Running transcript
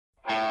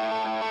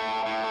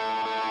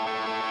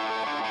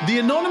The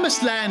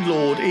anonymous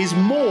landlord is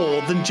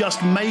more than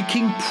just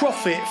making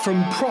profit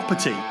from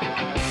property.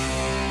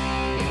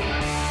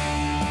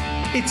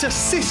 It's a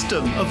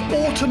system of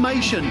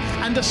automation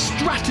and a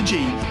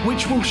strategy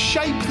which will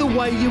shape the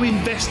way you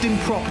invest in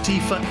property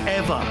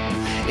forever.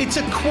 It's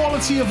a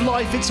quality of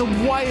life, it's a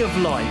way of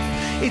life,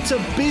 it's a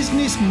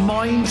business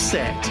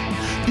mindset.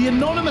 The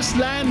anonymous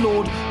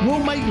landlord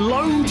will make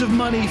loads of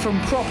money from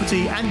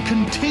property and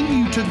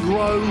continue to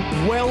grow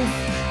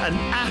wealth and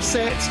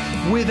assets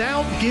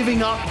without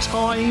giving up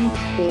time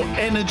or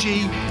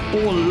energy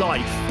or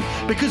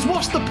life. Because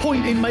what's the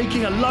point in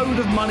making a load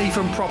of money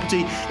from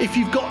property if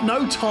you've got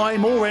no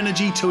time or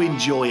energy to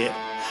enjoy it?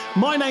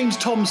 My name's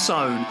Tom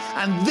Soane,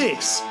 and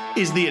this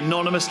is The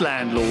Anonymous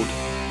Landlord.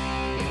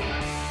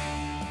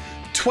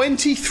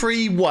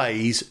 23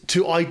 ways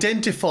to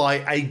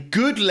identify a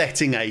good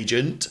letting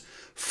agent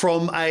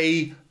from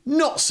a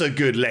not so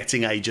good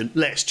letting agent,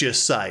 let's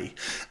just say.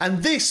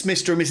 And this,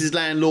 Mr. and Mrs.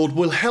 Landlord,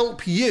 will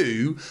help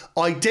you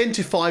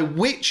identify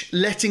which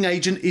letting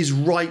agent is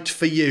right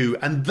for you.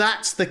 And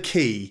that's the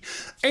key.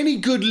 Any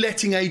good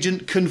letting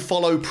agent can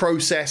follow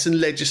process and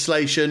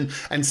legislation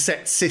and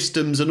set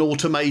systems and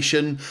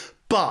automation,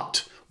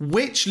 but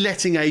which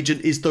letting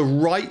agent is the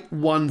right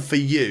one for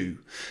you?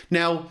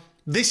 Now,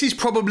 this is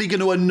probably going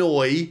to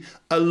annoy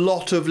a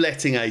lot of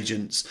letting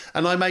agents,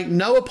 and I make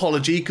no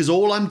apology because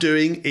all I'm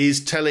doing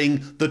is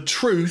telling the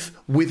truth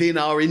within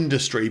our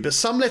industry. But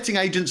some letting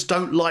agents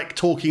don't like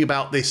talking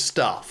about this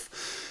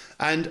stuff.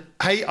 And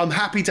hey, I'm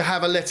happy to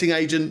have a letting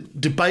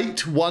agent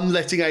debate one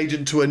letting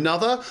agent to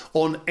another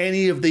on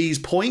any of these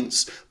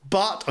points,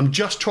 but I'm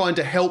just trying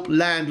to help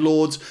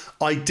landlords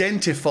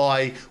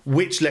identify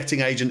which letting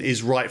agent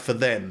is right for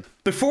them.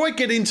 Before I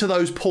get into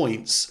those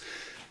points,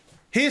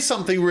 here's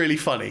something really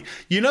funny.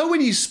 You know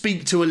when you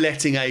speak to a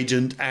letting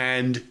agent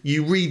and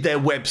you read their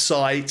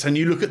website and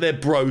you look at their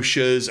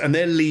brochures and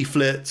their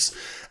leaflets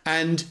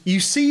and you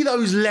see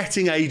those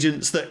letting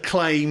agents that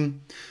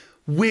claim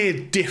we're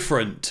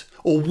different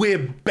or we're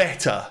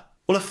better?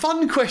 Well, a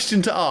fun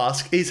question to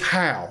ask is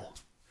how?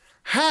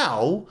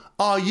 How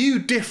are you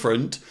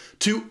different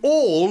to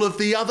all of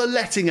the other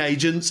letting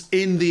agents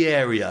in the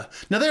area?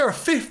 Now, there are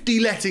 50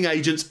 letting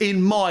agents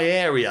in my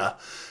area.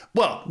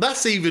 Well,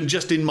 that's even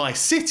just in my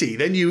city.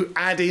 Then you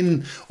add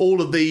in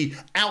all of the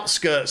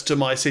outskirts to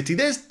my city.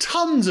 There's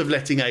tons of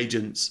letting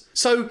agents.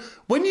 So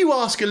when you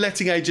ask a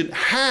letting agent,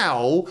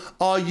 how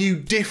are you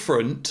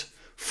different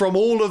from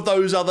all of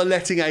those other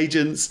letting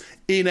agents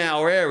in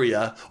our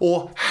area?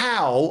 Or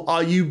how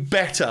are you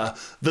better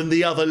than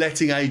the other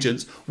letting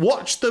agents?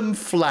 Watch them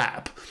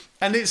flap.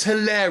 And it's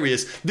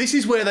hilarious. This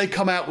is where they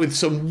come out with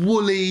some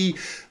woolly,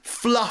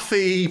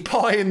 fluffy,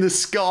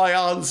 pie-in-the-sky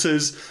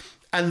answers.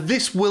 And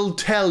this will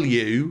tell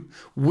you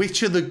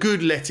which are the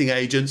good letting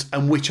agents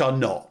and which are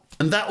not.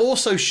 And that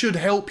also should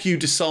help you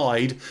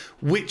decide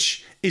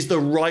which is the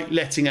right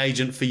letting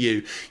agent for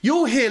you.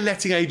 You'll hear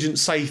letting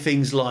agents say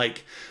things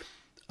like,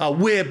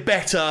 we're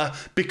better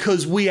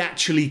because we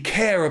actually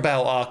care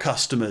about our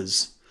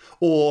customers.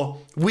 Or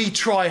we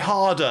try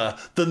harder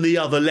than the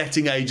other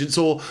letting agents.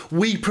 Or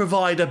we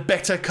provide a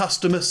better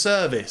customer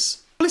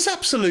service. Well, it's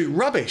absolute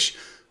rubbish.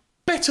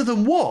 Better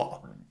than what?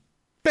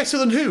 Better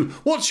than who?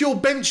 What's your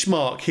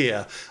benchmark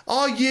here?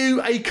 Are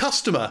you a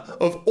customer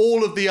of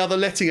all of the other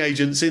letting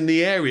agents in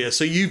the area?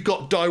 So you've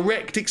got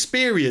direct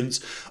experience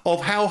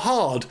of how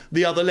hard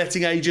the other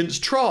letting agents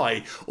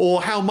try,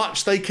 or how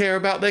much they care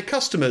about their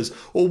customers,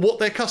 or what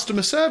their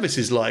customer service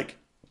is like.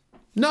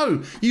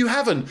 No, you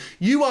haven't.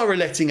 You are a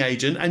letting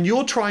agent and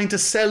you're trying to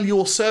sell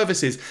your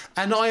services.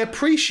 And I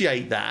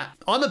appreciate that.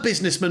 I'm a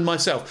businessman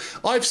myself.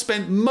 I've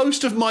spent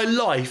most of my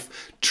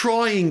life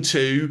trying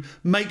to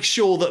make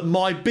sure that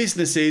my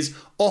businesses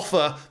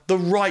offer the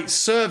right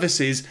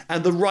services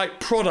and the right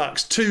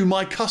products to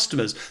my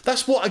customers.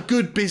 That's what a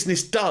good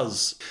business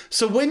does.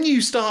 So when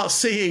you start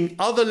seeing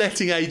other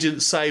letting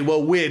agents say,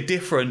 well, we're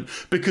different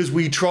because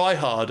we try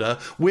harder,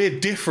 we're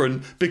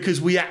different because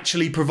we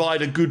actually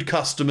provide a good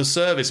customer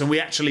service and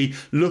we actually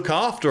look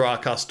after our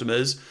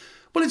customers,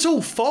 well, it's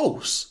all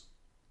false.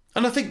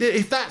 And I think that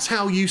if that's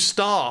how you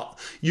start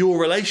your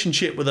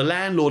relationship with a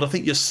landlord, I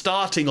think you're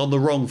starting on the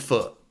wrong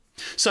foot.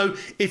 So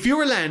if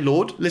you're a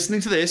landlord listening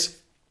to this,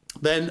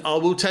 then I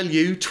will tell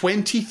you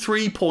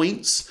 23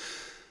 points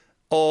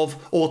or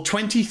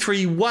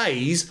 23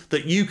 ways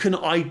that you can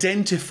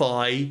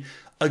identify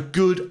a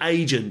good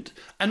agent.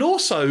 And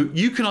also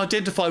you can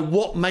identify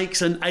what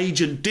makes an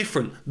agent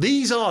different.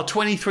 These are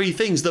 23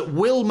 things that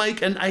will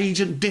make an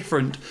agent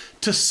different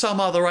to some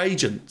other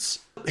agents.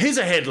 Here's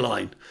a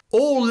headline.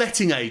 All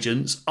letting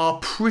agents are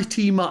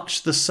pretty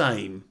much the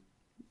same.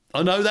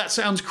 I know that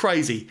sounds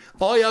crazy.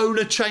 I own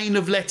a chain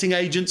of letting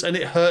agents and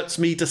it hurts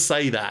me to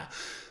say that.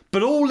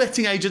 But all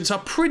letting agents are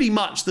pretty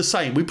much the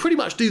same. We pretty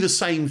much do the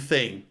same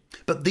thing.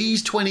 But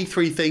these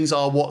 23 things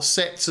are what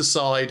sets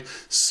aside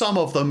some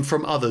of them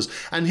from others.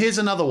 And here's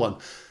another one.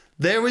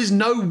 There is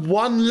no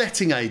one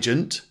letting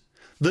agent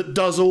that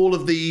does all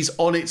of these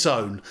on its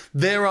own.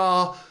 There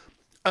are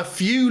a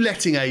few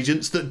letting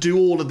agents that do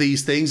all of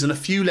these things and a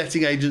few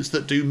letting agents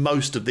that do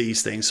most of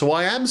these things. So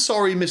I am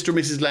sorry, Mr. and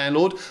Mrs.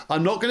 Landlord,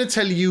 I'm not going to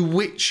tell you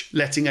which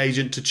letting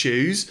agent to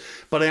choose,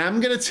 but I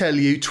am going to tell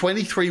you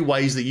 23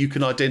 ways that you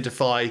can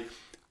identify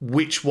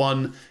which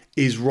one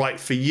is right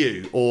for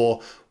you,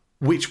 or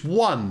which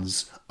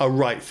ones are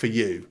right for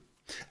you.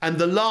 And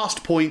the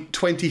last point,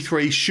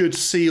 23, should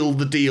seal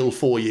the deal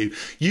for you.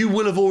 You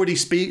will have already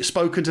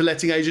spoken to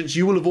letting agents.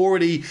 You will have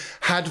already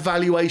had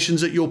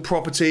valuations at your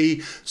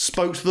property,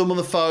 spoke to them on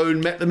the phone,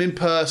 met them in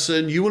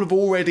person. You will have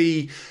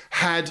already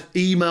had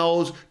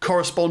emails,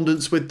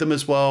 correspondence with them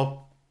as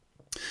well.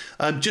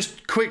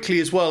 Just quickly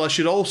as well, I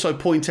should also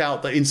point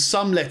out that in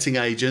some letting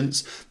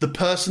agents, the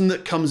person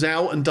that comes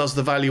out and does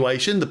the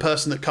valuation, the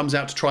person that comes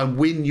out to try and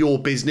win your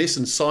business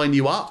and sign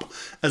you up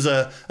as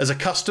a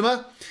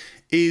customer,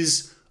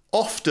 is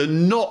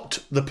often not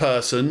the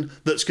person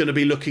that's going to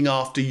be looking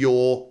after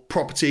your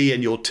property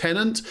and your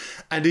tenant,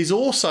 and is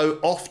also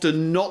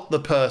often not the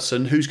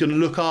person who's going to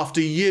look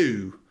after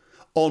you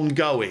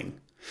ongoing.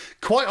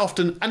 Quite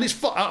often, and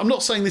I'm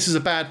not saying this is a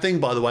bad thing,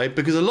 by the way,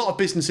 because a lot of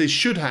businesses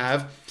should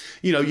have,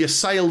 your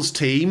sales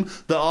team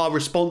that are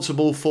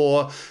responsible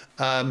for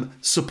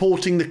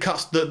supporting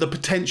the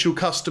potential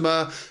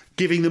customer,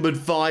 giving them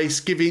advice,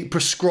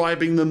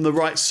 prescribing them the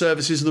right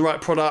services and the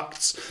right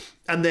products,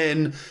 and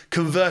then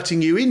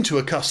converting you into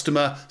a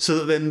customer so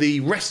that then the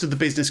rest of the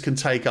business can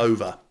take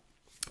over.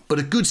 But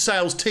a good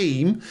sales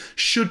team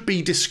should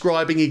be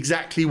describing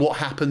exactly what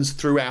happens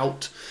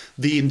throughout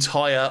the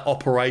entire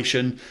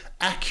operation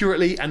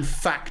accurately and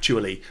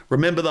factually.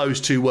 Remember those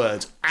two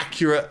words,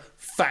 accurate,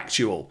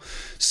 factual.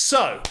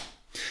 So,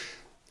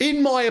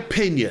 in my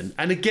opinion,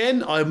 and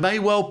again, I may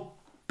well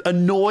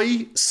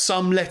annoy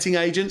some letting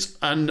agents,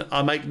 and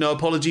I make no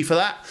apology for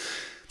that,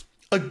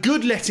 a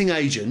good letting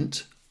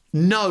agent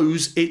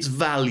knows its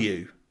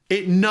value.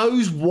 It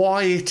knows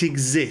why it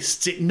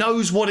exists. It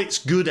knows what it's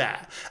good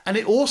at. And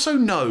it also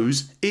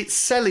knows its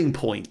selling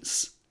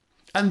points.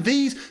 And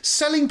these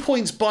selling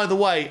points, by the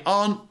way,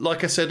 aren't,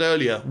 like I said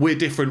earlier, we're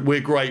different,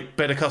 we're great,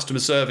 better customer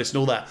service and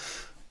all that.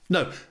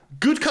 No,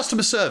 good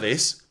customer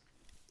service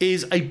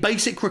is a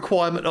basic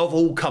requirement of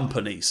all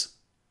companies,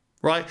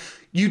 right?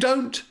 You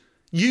don't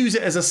use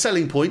it as a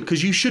selling point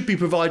because you should be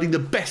providing the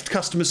best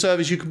customer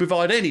service you can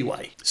provide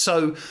anyway.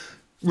 So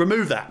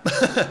remove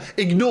that.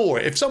 Ignore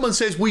it. If someone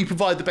says we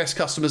provide the best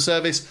customer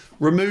service,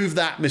 remove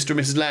that, Mr. and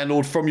Mrs.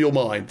 Landlord, from your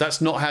mind.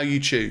 That's not how you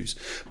choose.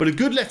 But a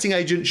good letting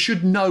agent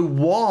should know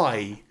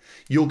why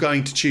you're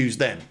going to choose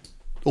them,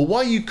 or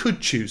why you could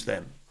choose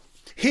them.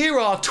 Here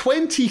are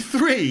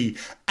 23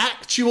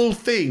 actual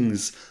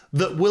things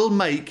that will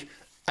make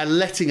a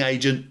letting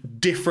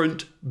agent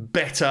different,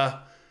 better,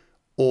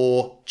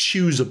 or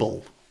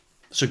choosable.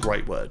 It's a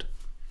great word.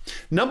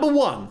 Number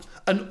 1,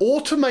 an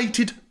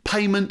automated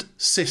payment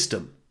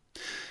system.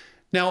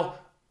 Now,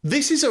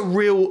 this is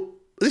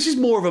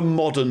more of a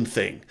modern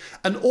thing.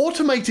 An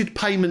automated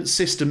payment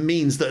system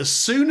means that as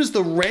soon as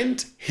the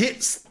rent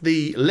hits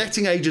the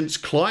letting agent's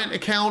client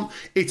account,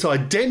 it's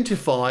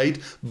identified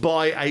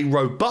by a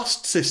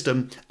robust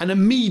system and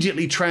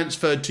immediately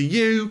transferred to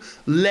you,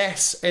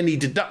 less any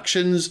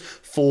deductions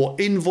for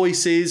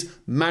invoices,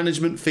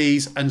 management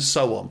fees, and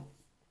so on.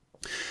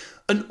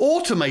 An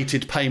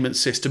automated payment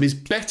system is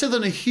better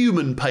than a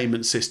human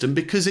payment system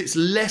because it's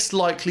less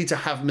likely to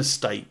have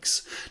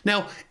mistakes.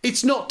 Now,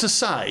 it's not to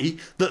say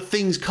that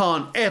things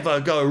can't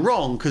ever go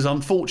wrong, because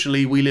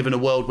unfortunately we live in a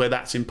world where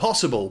that's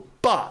impossible.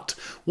 But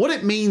what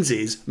it means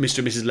is, Mr.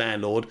 and Mrs.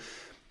 Landlord,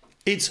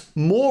 it's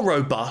more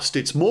robust,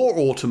 it's more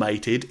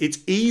automated, it's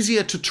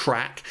easier to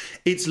track,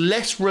 it's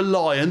less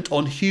reliant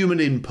on human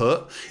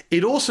input.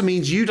 It also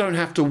means you don't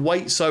have to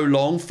wait so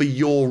long for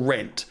your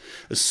rent.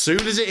 As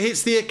soon as it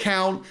hits the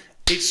account,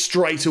 it's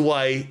straight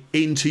away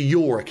into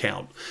your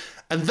account.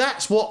 And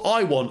that's what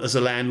I want as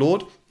a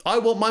landlord. I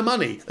want my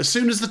money. As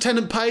soon as the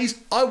tenant pays,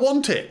 I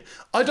want it.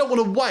 I don't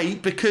want to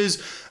wait because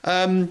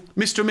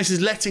Mr. and Mrs.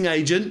 Letting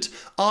Agent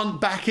aren't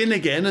back in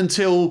again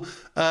until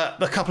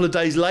a couple of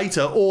days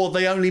later, or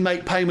they only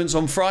make payments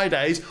on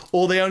Fridays,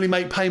 or they only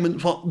make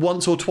payments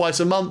once or twice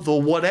a month,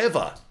 or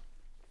whatever.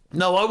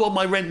 No, I want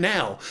my rent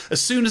now.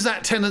 As soon as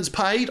that tenant's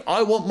paid,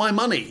 I want my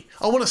money.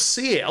 I want to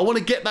see it. I want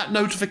to get that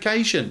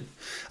notification.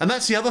 And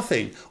that's the other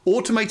thing.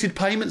 Automated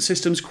payment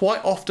systems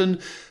quite often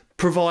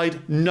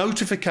provide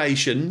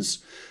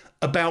notifications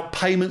about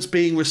payments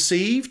being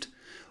received,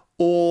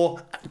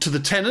 or to the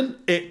tenant,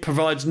 it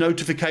provides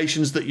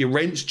notifications that your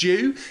rent's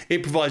due.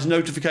 It provides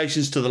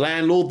notifications to the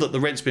landlord that the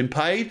rent's been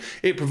paid.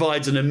 It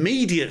provides an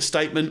immediate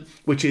statement,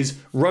 which is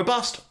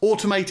robust,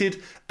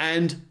 automated,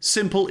 and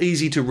simple,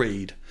 easy to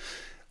read.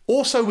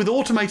 Also, with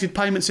automated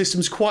payment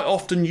systems, quite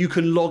often you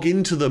can log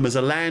into them as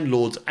a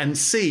landlord and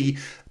see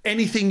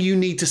anything you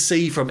need to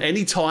see from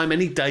any time,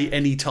 any date,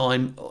 any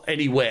time,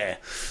 anywhere.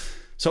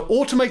 So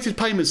automated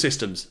payment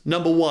systems,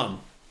 number 1.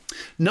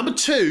 Number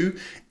 2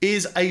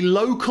 is a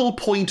local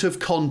point of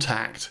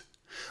contact.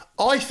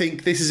 I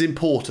think this is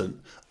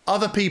important.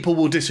 Other people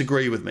will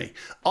disagree with me.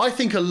 I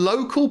think a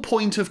local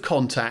point of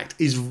contact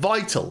is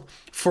vital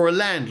for a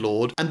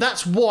landlord, and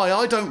that's why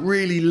I don't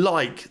really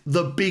like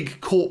the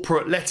big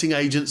corporate letting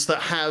agents that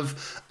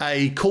have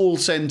a call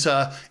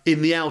centre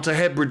in the Outer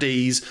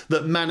Hebrides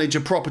that manage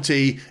a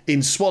property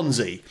in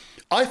Swansea.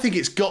 I think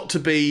it's got to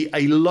be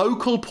a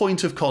local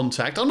point of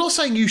contact. I'm not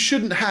saying you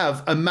shouldn't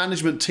have a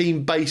management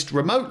team based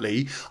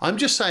remotely. I'm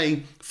just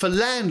saying for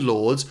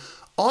landlords,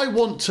 I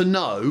want to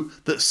know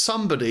that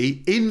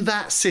somebody in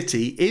that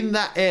city, in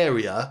that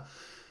area,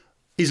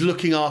 is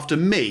looking after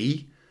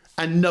me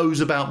and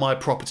knows about my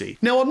property.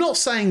 Now, I'm not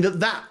saying that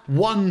that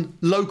one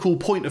local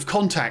point of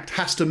contact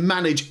has to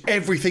manage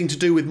everything to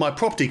do with my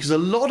property, because a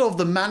lot of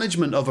the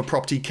management of a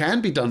property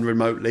can be done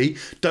remotely,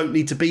 don't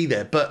need to be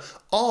there. But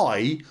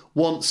I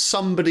want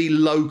somebody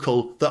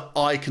local that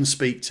I can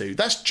speak to.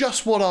 That's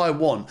just what I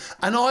want.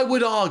 And I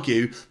would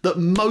argue that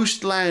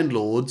most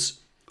landlords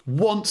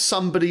want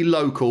somebody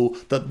local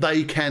that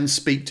they can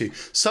speak to.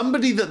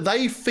 Somebody that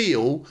they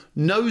feel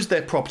knows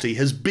their property,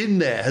 has been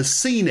there, has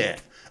seen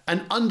it,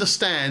 and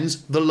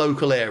understands the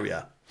local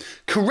area.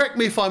 Correct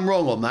me if I'm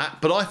wrong on that,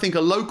 but I think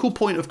a local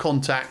point of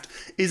contact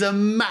is a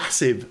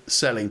massive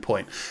selling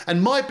point.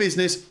 And my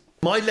business,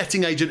 my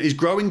letting agent is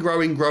growing.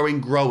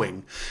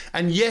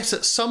 And yes,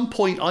 at some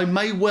point I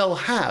may well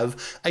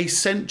have a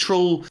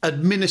central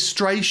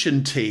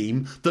administration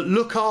team that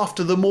look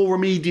after the more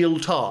remedial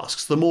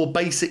tasks, the more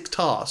basic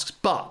tasks,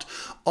 but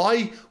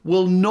I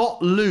will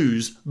not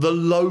lose the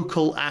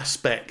local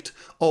aspect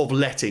of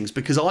lettings,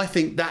 because I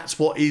think that's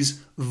what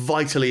is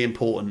vitally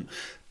important.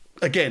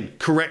 Again,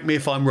 correct me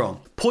if I'm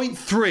wrong. Point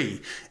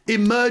 3,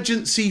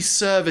 emergency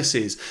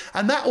services.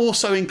 And that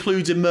also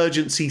includes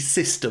emergency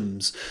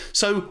systems.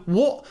 So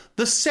what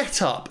the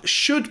setup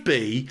should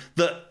be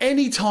that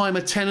anytime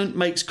a tenant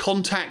makes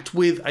contact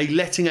with a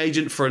letting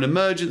agent for an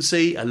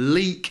emergency, a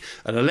leak,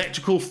 an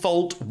electrical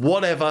fault,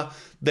 whatever,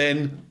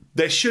 then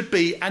there should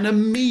be an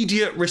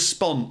immediate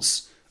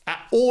response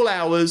at all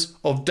hours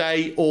of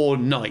day or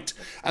night.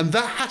 And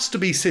that has to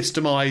be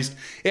systemized.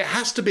 It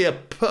has to be a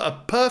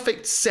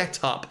perfect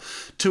setup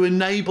to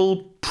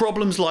enable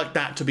problems like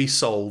that to be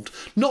solved.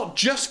 Not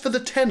just for the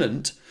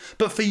tenant,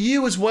 but for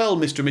you as well,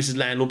 Mr. and Mrs.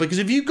 Landlord, because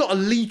if you've got a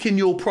leak in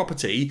your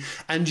property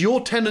and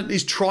your tenant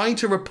is trying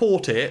to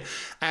report it,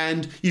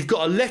 and you've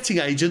got a letting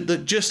agent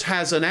that just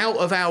has an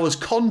out-of-hours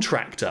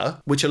contractor,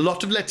 which a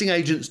lot of letting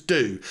agents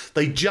do,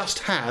 they just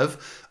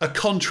have a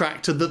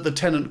contractor that the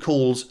tenant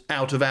calls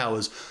out of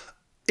hours.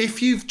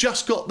 If you've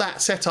just got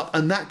that set up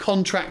and that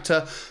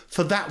contractor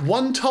for that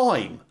one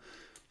time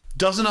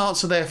doesn't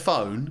answer their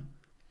phone,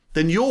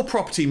 then your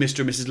property,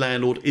 Mr. and Mrs.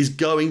 Landlord, is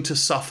going to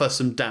suffer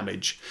some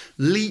damage.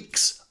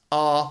 Leaks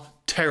are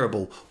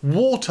terrible.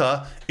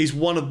 Water is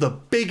one of the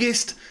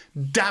biggest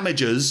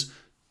damagers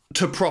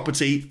to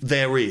property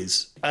there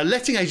is. A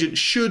letting agent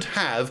should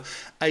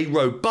have a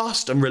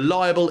robust and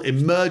reliable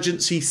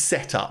emergency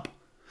setup.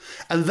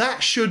 And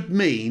that should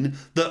mean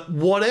that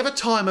whatever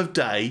time of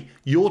day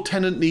your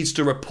tenant needs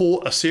to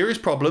report a serious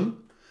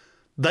problem,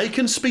 they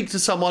can speak to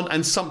someone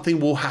and something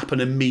will happen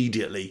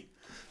immediately.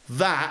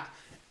 That,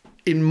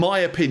 in my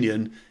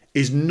opinion,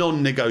 is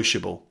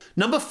non-negotiable.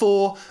 Number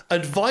 4,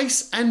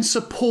 advice and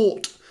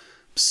support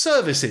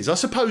services. I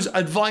suppose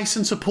advice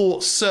and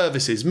support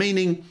services,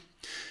 meaning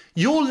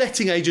your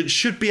letting agent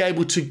should be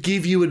able to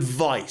give you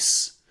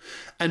advice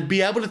and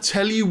be able to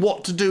tell you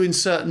what to do in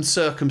certain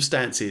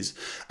circumstances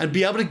and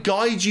be able to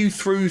guide you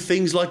through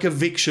things like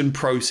eviction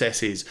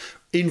processes,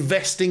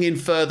 investing in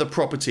further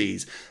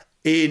properties,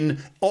 in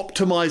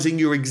optimizing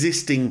your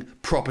existing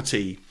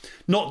property,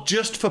 not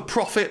just for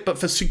profit, but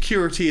for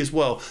security as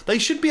well. They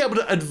should be able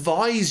to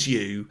advise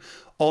you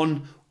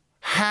on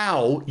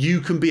how you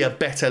can be a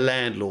better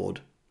landlord.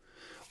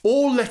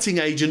 All letting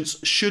agents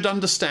should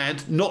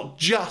understand not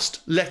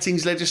just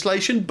lettings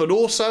legislation, but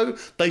also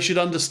they should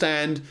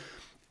understand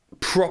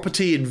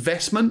property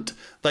investment.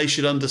 They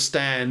should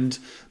understand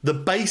the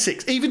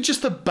basics, even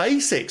just the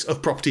basics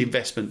of property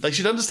investment. They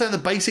should understand the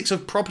basics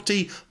of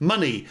property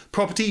money,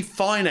 property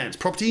finance,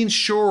 property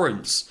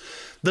insurance,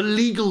 the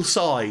legal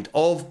side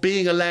of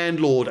being a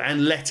landlord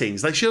and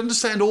lettings. They should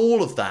understand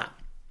all of that.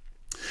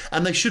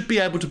 And they should be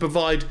able to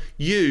provide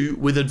you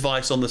with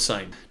advice on the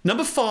same.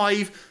 Number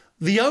 5,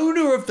 the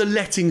owner of the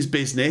lettings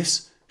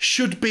business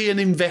should be an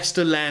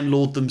investor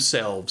landlord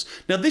themselves.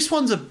 Now, this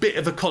one's a bit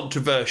of a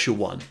controversial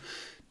one.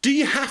 Do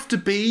you have to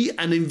be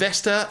an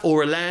investor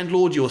or a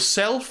landlord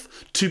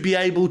yourself to be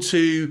able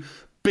to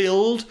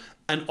build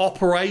and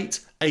operate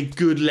a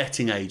good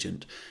letting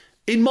agent?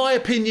 In my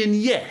opinion,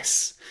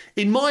 yes.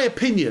 In my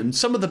opinion,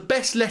 some of the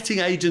best letting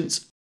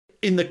agents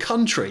in the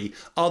country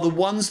are the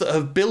ones that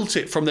have built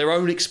it from their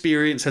own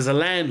experience as a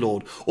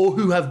landlord, or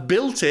who have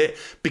built it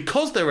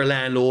because they're a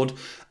landlord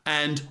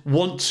and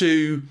want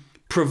to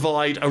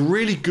provide a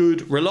really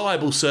good,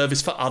 reliable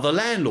service for other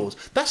landlords.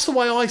 That's the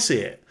way I see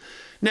it.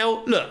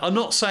 Now, look, I'm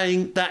not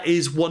saying that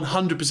is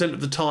 100%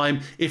 of the time.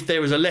 If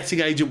there is a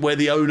letting agent where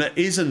the owner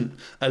isn't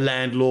a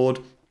landlord,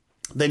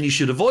 then you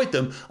should avoid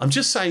them. I'm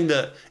just saying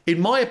that, in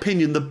my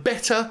opinion, the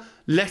better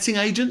letting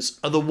agents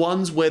are the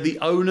ones where the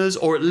owners,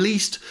 or at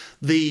least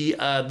the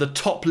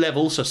top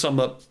level, so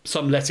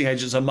some letting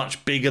agents are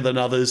much bigger than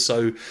others,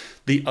 so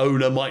the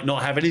owner might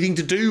not have anything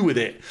to do with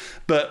it.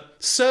 But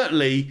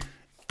certainly,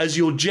 as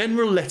your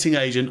general letting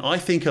agent, I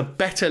think a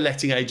better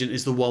letting agent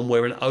is the one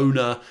where an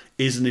owner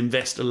is an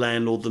investor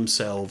landlord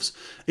themselves.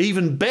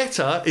 Even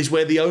better is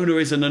where the owner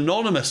is an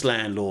anonymous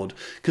landlord,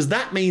 because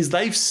that means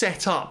they've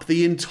set up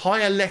the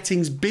entire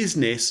lettings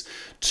business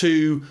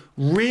to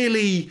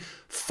really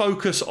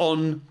focus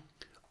on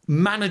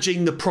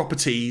managing the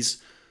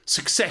properties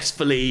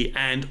successfully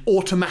and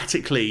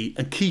automatically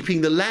and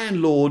keeping the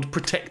landlord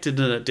protected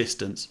and at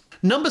distance.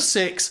 Number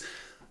 6,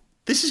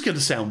 this is going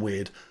to sound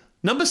weird.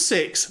 Number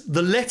 6,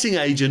 the letting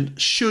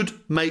agent should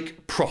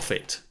make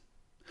profit.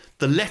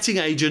 The letting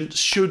agent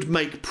should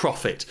make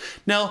profit.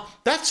 Now,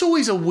 that's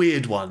always a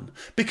weird one,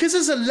 because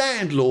as a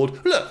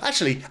landlord, look,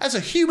 actually, as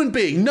a human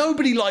being,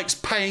 nobody likes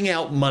paying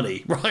out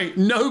money, right?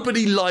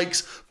 Nobody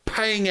likes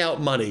paying out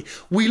money.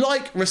 We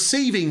like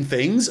receiving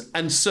things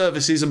and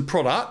services and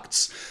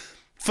products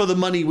for the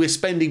money we're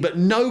spending, but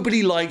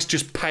nobody likes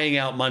just paying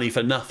out money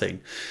for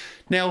nothing.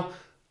 Now,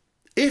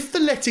 if the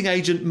letting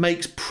agent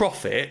makes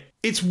profit,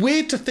 it's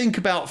weird to think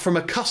about from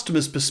a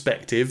customer's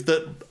perspective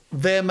that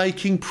they're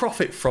making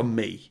profit from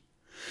me.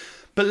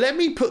 But let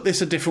me put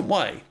this a different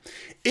way.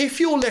 If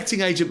your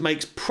letting agent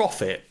makes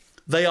profit,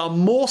 they are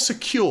more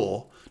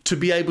secure to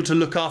be able to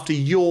look after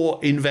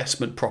your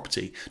investment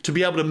property, to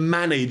be able to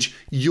manage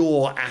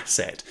your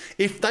asset.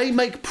 If they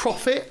make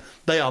profit,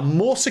 they are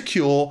more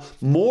secure,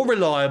 more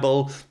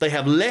reliable, they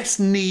have less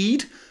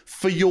need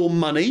for your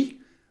money.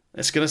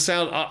 It's going to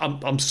sound,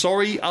 I'm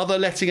sorry, other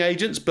letting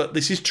agents, but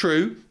this is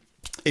true.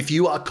 If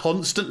you are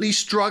constantly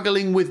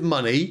struggling with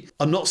money,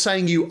 I'm not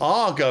saying you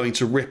are going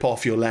to rip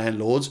off your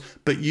landlords,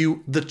 but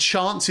the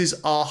chances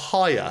are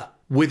higher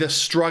with a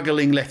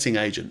struggling letting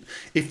agent.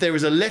 If there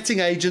is a letting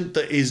agent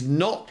that is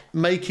not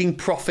making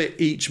profit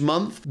each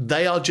month,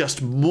 they are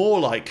just more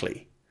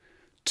likely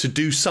to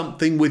do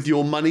something with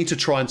your money to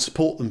try and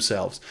support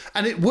themselves.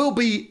 And it will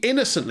be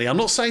innocently. I'm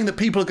not saying that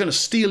people are going to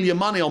steal your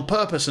money on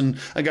purpose and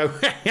go,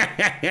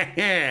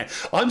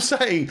 I'm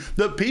saying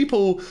that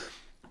people,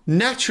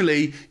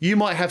 naturally, you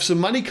might have some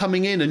money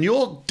coming in and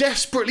you're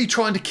desperately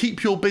trying to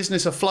keep your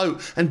business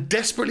afloat and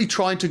desperately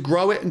trying to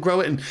grow it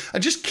and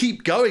just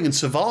keep going and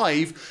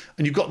survive.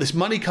 And you've got this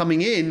money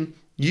coming in.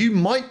 You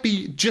might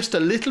be just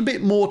a little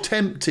bit more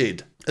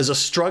tempted as a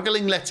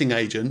struggling letting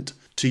agent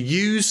to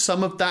use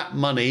some of that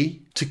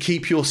money to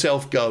keep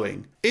yourself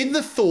going. In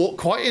the thought,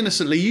 quite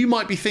innocently, you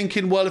might be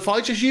thinking, well, if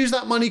I just use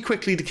that money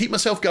quickly to keep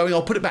myself going,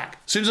 I'll put it back.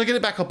 As soon as I get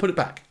it back, I'll put it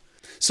back.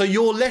 So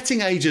your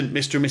letting agent,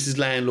 Mr. and Mrs.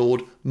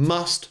 Landlord,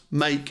 must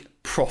make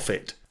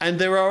profit. And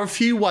there are a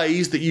few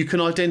ways that you can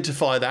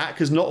identify that,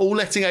 because not all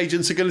letting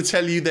agents are going to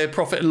tell you their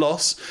profit and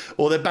loss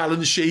or their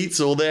balance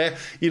sheets or their,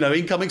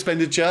 income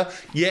expenditure.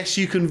 Yes,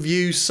 you can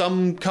view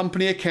some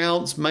company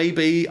accounts,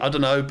 maybe, I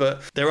don't know,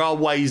 but there are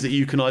ways that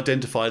you can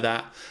identify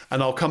that.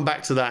 And I'll come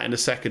back to that in a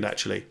second,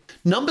 actually.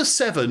 Number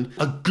 7,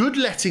 a good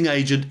letting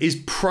agent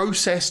is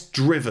process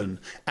driven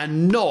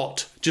and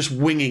not just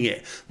winging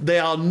it. They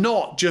are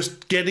not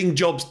just getting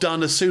jobs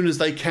done as soon as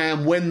they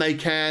can, when they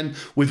can,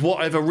 with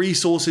whatever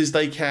resources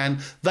they can.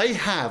 They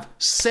have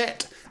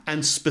set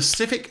and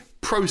specific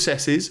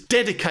processes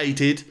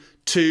dedicated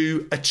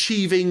to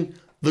achieving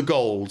the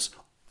goals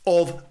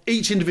of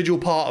each individual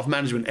part of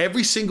management.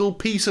 Every single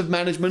piece of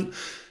management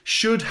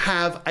should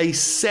have a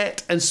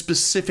set and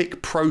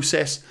specific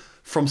process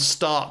from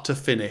start to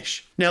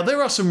finish. Now,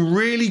 there are some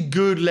really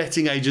good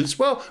letting agents,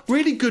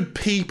 really good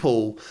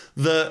people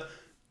that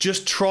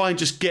just try and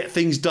just get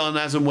things done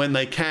as and when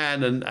they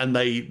can, and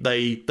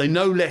they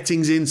know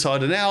lettings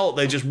inside and out.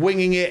 They're just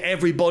winging it.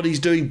 Everybody's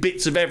doing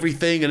bits of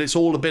everything and it's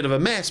all a bit of a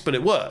mess, but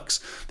it works.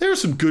 There are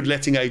some good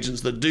letting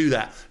agents that do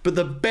that, but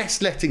the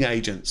best letting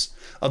agents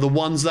are the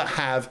ones that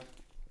have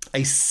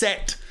a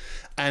set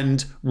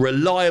and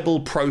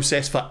reliable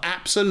process for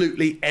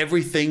absolutely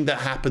everything that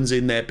happens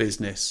in their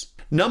business.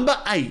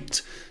 Number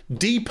 8,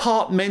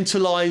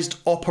 departmentalized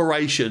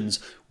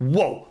operations.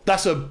 Whoa,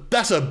 that's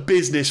a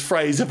business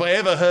phrase if I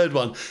ever heard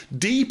one.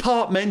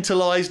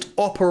 Departmentalized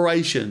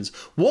operations.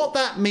 What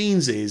that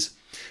means is,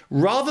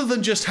 rather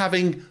than just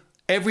having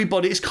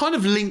everybody, it's kind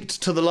of linked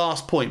to the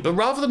last point, but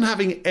rather than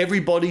having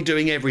everybody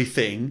doing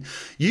everything,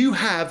 you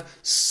have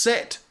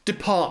set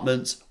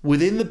departments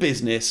within the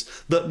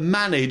business that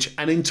manage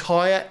an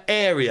entire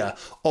area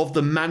of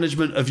the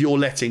management of your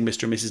letting,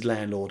 Mr. and Mrs.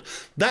 Landlord.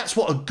 That's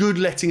what a good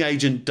letting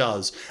agent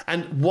does.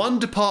 And one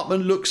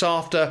department looks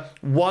after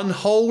one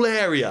whole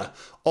area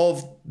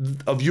of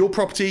your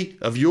property,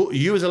 of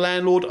you as a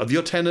landlord, of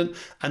your tenant,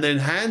 and then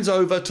hands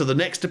over to the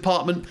next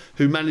department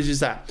who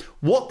manages that.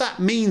 What that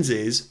means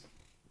is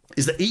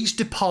that each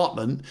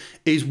department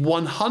is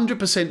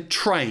 100%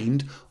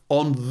 trained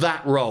on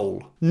that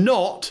role,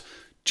 not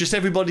just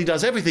everybody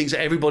does everything, so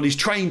everybody's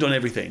trained on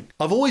everything.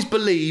 I've always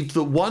believed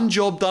that one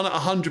job done at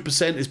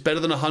 100% is better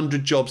than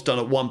 100 jobs done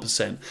at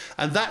 1%.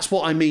 And that's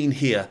what I mean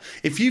here.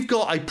 If you've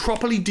got a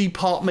properly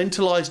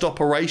departmentalized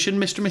operation,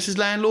 Mr. and Mrs.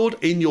 Landlord,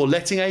 in your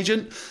letting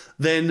agent,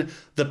 then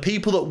the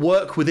people that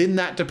work within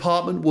that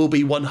department will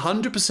be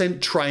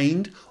 100%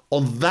 trained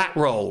on that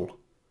role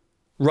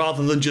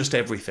rather than just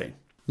everything.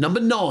 Number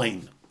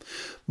 9,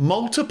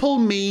 multiple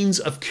means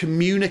of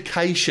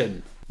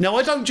communication. Now,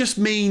 I don't just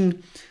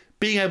mean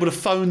being able to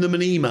phone them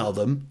and email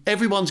them.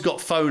 Everyone's got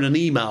phone and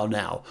email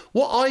now.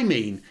 What I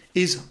mean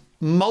is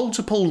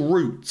multiple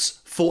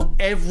routes for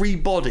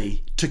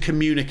everybody to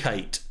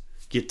communicate.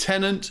 Your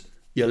tenant,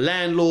 your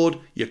landlord,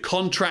 your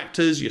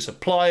contractors, your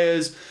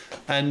suppliers.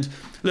 And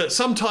look,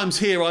 sometimes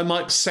here I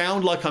might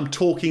sound like I'm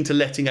talking to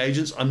letting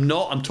agents. I'm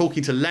not. I'm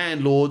talking to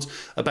landlords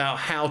about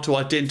how to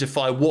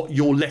identify what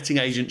your letting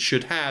agent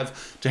should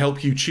have to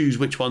help you choose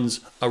which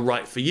ones are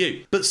right for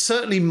you. But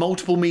certainly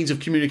multiple means of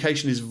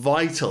communication is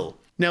vital.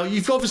 Now,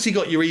 you've obviously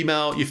got your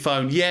email, your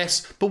phone,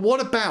 yes, but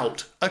what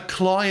about a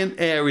client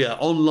area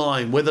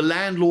online where the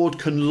landlord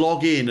can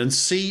log in and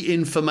see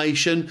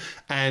information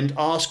and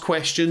ask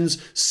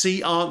questions,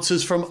 see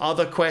answers from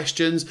other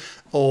questions,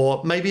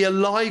 or maybe a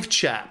live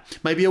chat,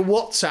 maybe a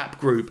WhatsApp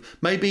group,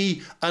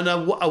 maybe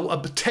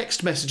a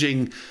text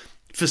messaging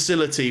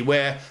facility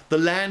where the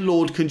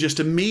landlord can just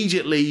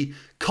immediately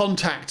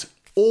contact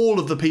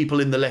all of the people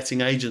in the letting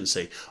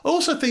agency.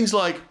 Also things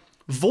like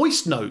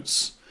voice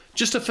notes.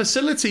 Just a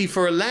facility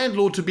for a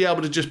landlord to be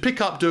able to just pick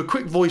up, do a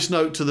quick voice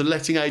note to the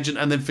letting agent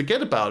and then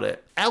forget about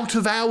it. Out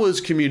of hours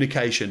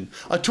communication.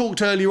 I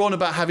talked earlier on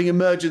about having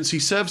emergency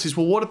services.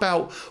 Well, what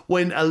about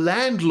when a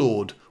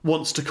landlord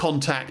wants to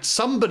contact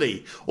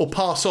somebody or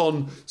pass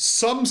on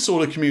some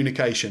sort of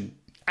communication?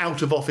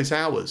 Out of office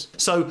hours.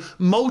 So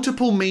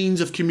multiple means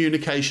of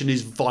communication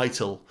is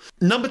vital.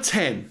 Number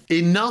 10,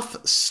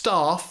 enough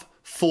staff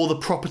for the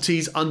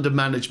properties under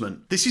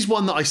management. This is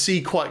one that I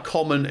see quite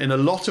common in a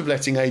lot of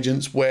letting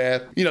agents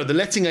where, the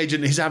letting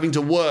agent is having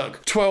to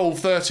work 12,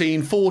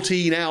 13,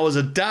 14 hours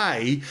a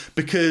day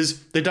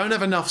because they don't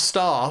have enough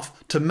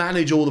staff to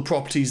manage all the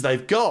properties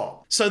they've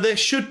got. So there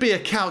should be a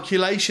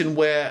calculation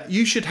where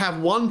you should have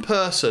one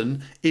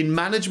person in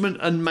management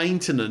and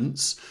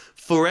maintenance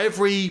for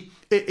every,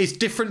 it's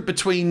different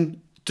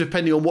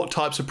depending on what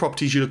types of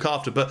properties you look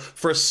after. But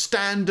for a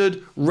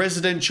standard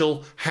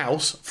residential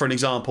house, for an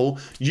example,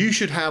 you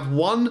should have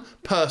one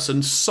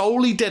person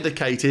solely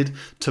dedicated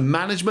to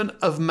management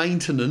of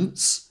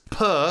maintenance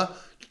per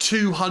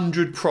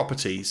 200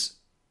 properties.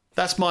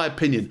 That's my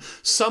opinion.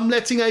 Some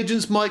letting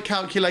agents might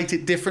calculate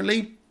it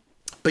differently,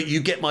 but you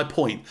get my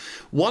point.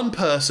 One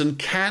person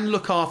can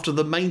look after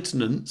the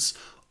maintenance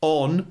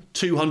on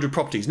 200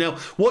 properties. Now,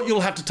 what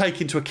you'll have to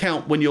take into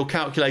account when you're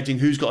calculating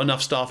who's got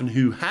enough staff and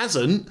who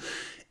hasn't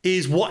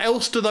is what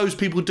else do those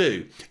people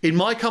do? In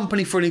my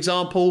company, for an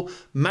example,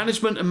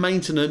 management and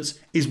maintenance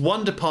is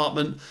one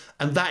department,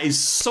 and that is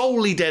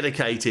solely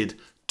dedicated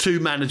to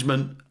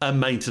management and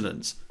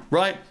maintenance,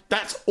 right?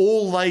 That's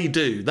all they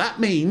do. That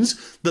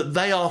means that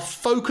they are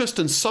focused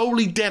and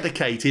solely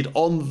dedicated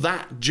on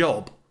that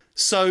job.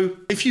 So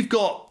if you've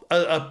got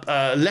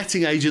a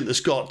letting agent that's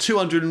got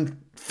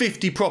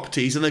 250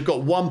 properties and they've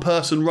got one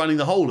person running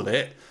the whole of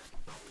it,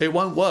 it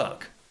won't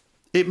work.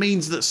 It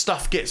means that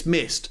stuff gets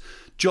missed.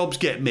 Jobs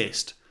get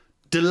missed,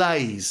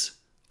 delays,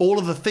 all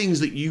of the things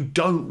that you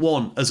don't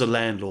want as a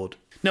landlord.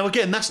 Now,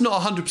 again, that's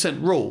not a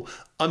 100% rule.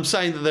 I'm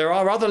saying that there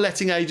are other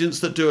letting agents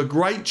that do a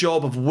great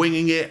job of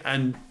winging it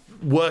and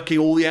working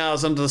all the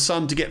hours under the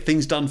sun to get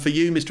things done for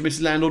you, Mr. and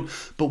Mrs. Landlord.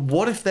 But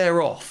what if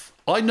they're off?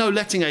 I know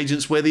letting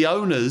agents where the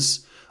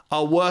owners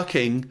are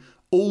working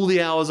all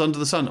the hours under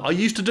the sun. I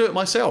used to do it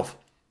myself.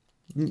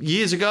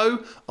 Years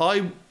ago,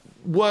 I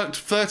worked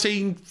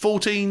 13,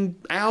 14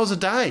 hours a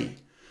day.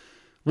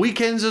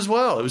 Weekends as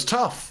well. It was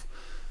tough.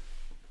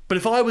 But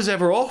if I was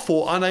ever off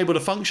or unable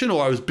to function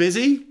or I was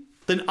busy,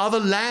 then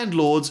other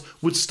landlords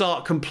would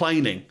start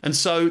complaining. And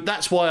so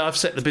that's why I've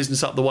set the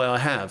business up the way I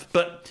have.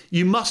 But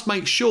you must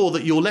make sure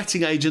that your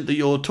letting agent that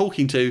you're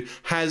talking to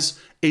has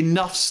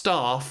enough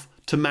staff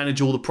to manage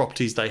all the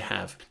properties they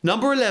have.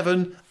 Number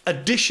 11,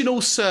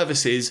 additional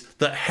services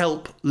that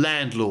help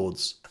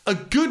landlords. A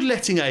good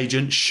letting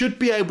agent should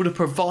be able to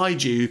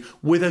provide you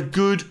with a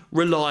good,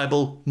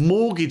 reliable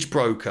mortgage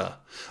broker,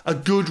 a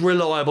good,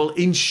 reliable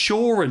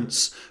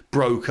insurance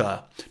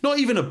broker. Not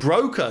even a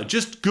broker,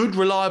 just good,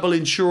 reliable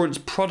insurance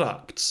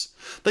products.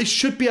 They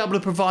should be able to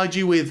provide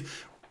you with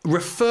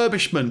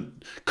refurbishment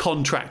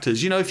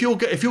contractors. If you're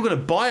going to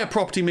buy a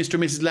property, Mr.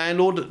 and Mrs.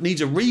 Landlord, that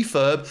needs a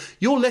refurb,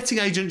 your letting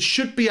agent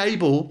should be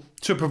able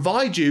to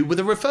provide you with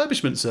a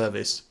refurbishment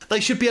service. They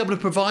should be able to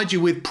provide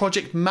you with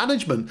project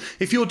management.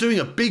 If you're doing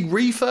a big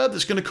refurb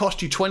that's going to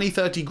cost you 20,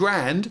 30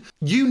 grand,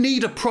 you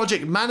need a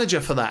project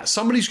manager for that.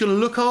 Somebody who's going to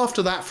look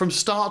after that from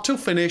start till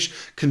finish,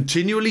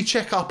 continually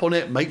check up on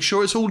it, make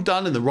sure it's all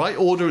done in the right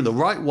order, in the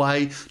right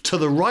way, to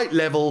the right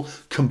level,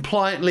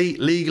 compliantly,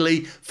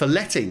 legally, for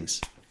lettings.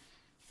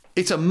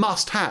 It's a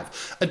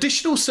must-have.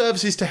 Additional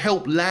services to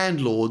help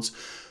landlords,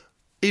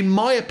 in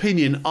my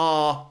opinion,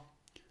 are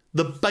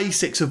the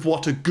basics of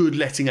what a good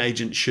letting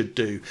agent should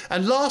do.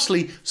 And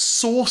lastly,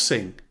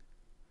 sourcing.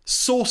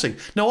 Sourcing.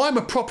 Now, I'm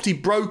a property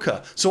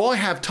broker, so I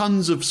have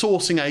tons of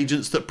sourcing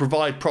agents that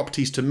provide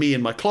properties to me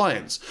and my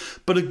clients.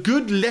 But a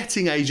good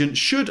letting agent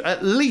should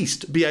at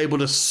least be able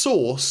to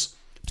source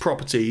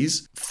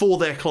properties for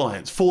their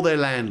clients, for their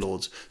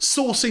landlords.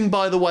 Sourcing,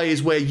 by the way,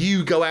 is where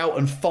you go out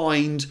and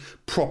find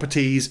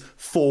properties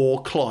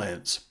for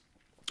clients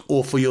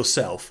or for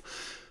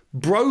yourself.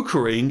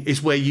 Brokering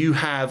is where you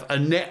have a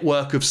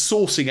network of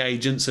sourcing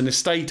agents and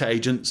estate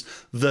agents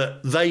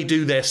that they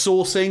do their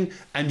sourcing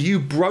and you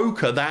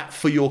broker that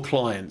for your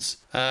clients.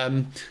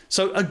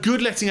 So a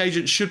good letting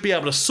agent should be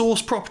able to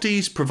source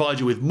properties, provide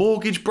you with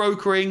mortgage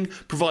brokering,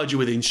 provide you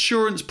with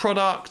insurance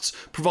products,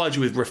 provide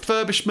you with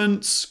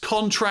refurbishments,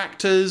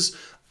 contractors,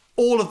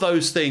 all of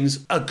those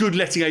things. A good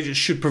letting agent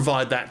should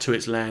provide that to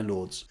its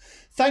landlords.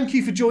 Thank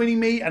you for joining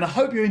me, and I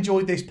hope you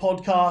enjoyed this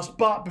podcast.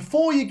 But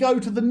before you go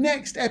to the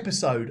next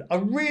episode, I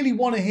really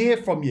want to hear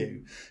from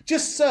you.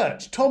 Just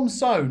search Tom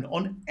Soane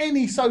on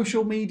any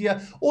social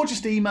media or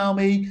just email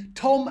me,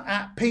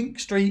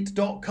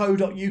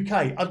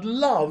 tom@pinkstreet.co.uk. I'd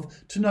love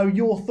to know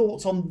your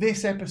thoughts on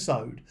this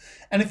episode.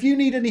 And if you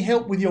need any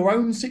help with your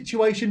own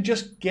situation,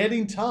 just get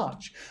in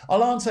touch.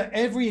 I'll answer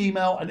every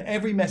email and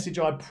every message,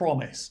 I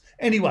promise.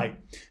 Anyway,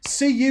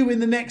 see you in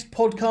the next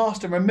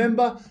podcast, and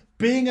remember,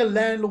 being a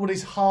landlord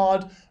is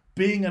hard.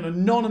 Being an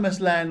anonymous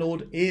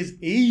landlord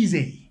is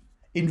easy.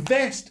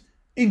 Invest,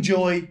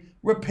 enjoy,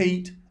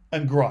 repeat,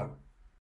 and grow.